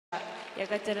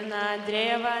Екатерина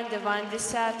Андреева, Иван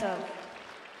Десятов.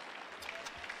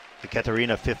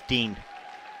 Екатерina 15,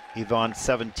 Ivan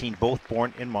 17, both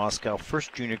born in Moscow.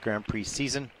 First Junior Grand Prix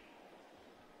season.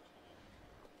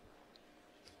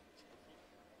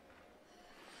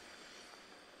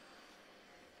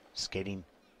 Skating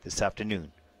this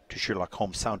afternoon to Sherlock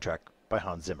Holmes soundtrack by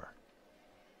Hans Zimmer.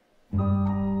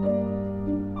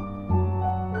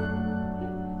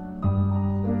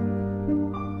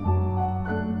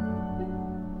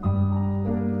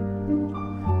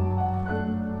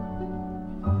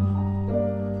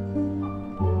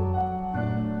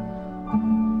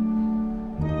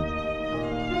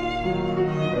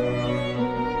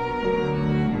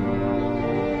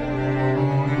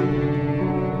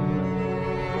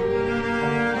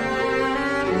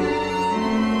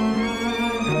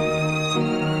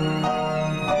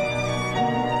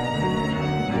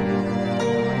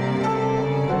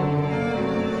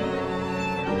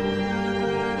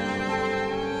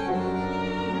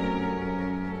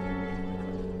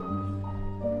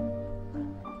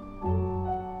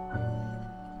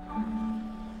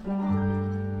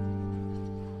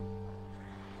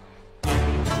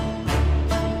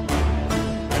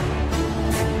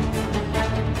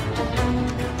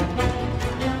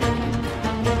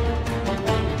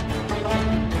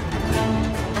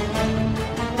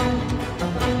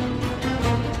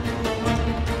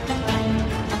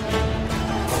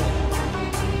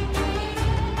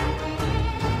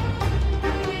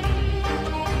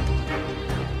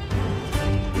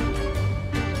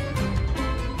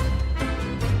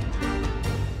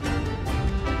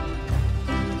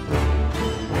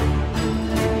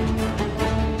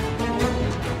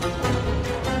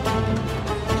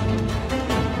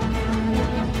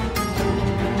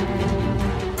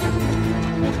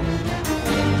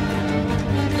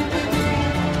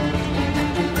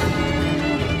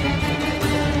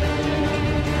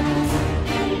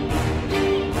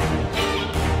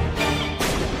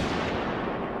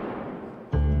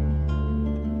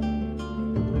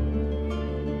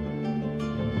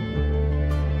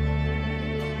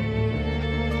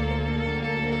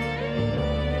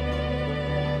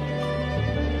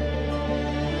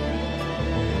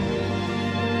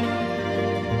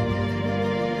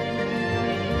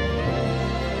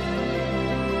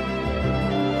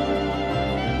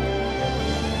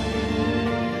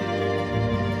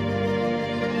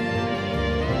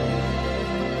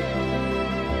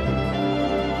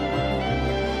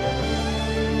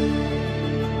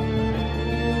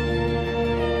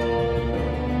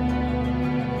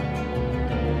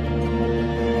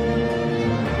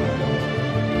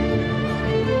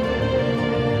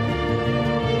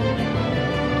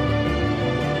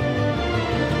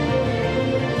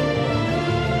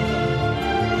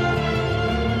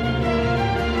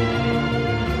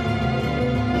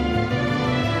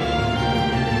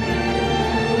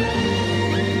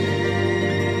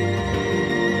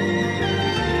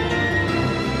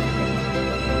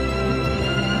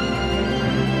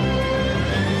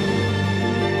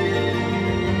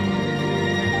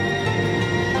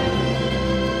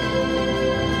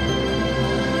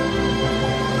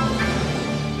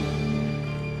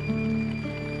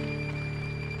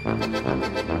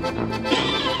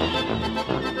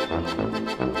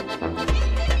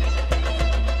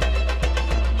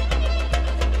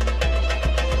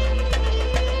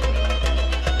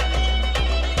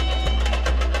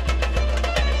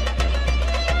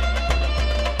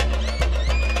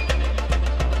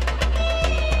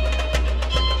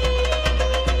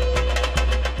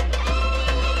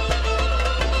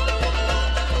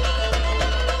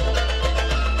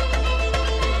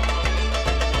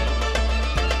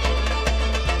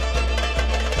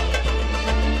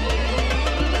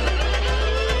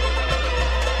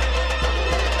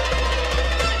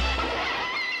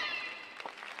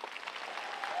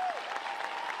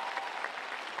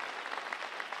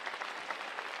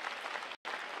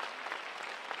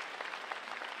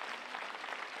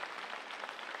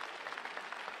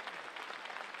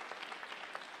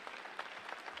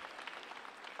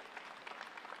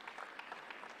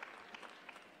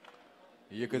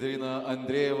 Екатерина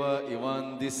Андреева,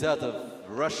 Иван Десятов,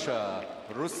 Russia,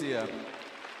 Russia.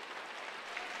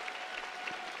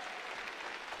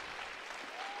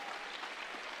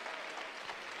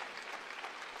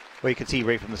 Well, you can see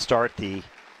right from the start the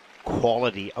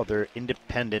quality of their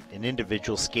independent and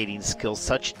individual skating skills.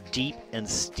 Such deep and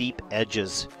steep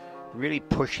edges, really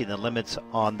pushing the limits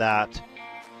on that.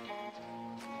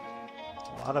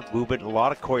 A lot of movement, a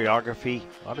lot of choreography,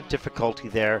 a lot of difficulty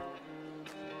there.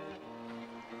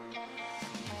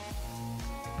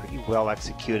 Pretty well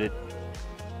executed.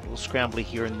 A little scrambly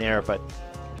here and there, but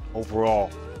overall,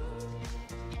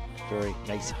 very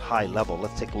nice high level.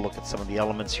 Let's take a look at some of the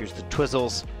elements. Here's the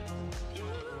twizzles.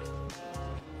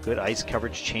 Good ice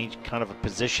coverage, change kind of a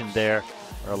position there,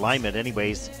 or alignment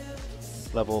anyways.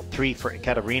 Level 3 for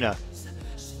Ekaterina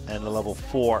and the level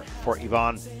 4 for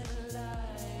Ivan.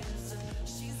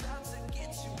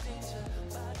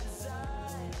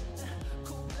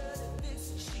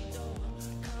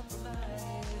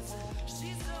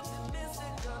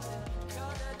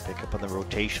 Pick up on the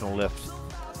rotational lift.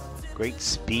 Great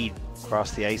speed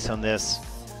across the ice on this.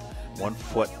 1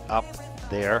 foot up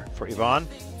there for Ivan.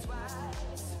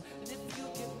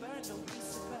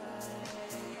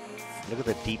 Look at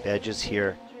the deep edges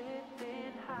here.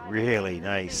 Really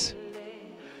nice.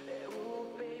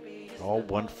 All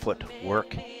 1 foot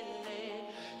work.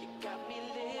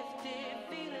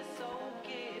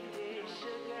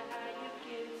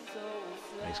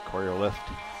 Nice choreo lift.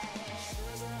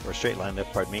 Or straight line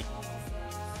lift, pardon me.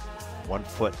 1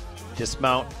 foot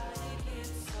dismount.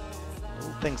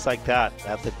 Little things like that.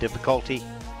 That's the difficulty.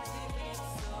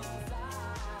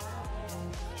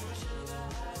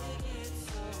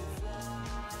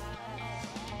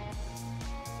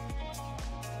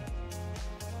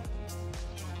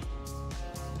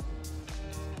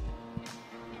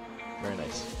 Very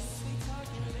nice.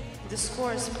 The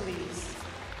scores, please.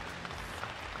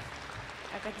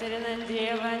 Ekaterina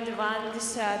Andreeva and Ivan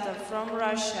Dесятов from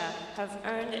Russia have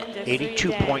earned in the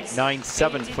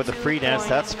 82.97 for the free dance.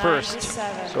 That's first.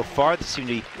 So far, they seem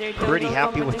to be pretty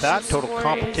happy with that. Total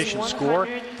competition score,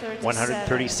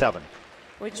 137.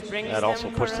 That also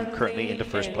puts them currently into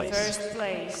first place.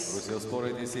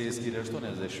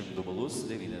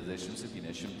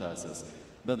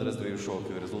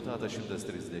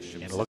 And look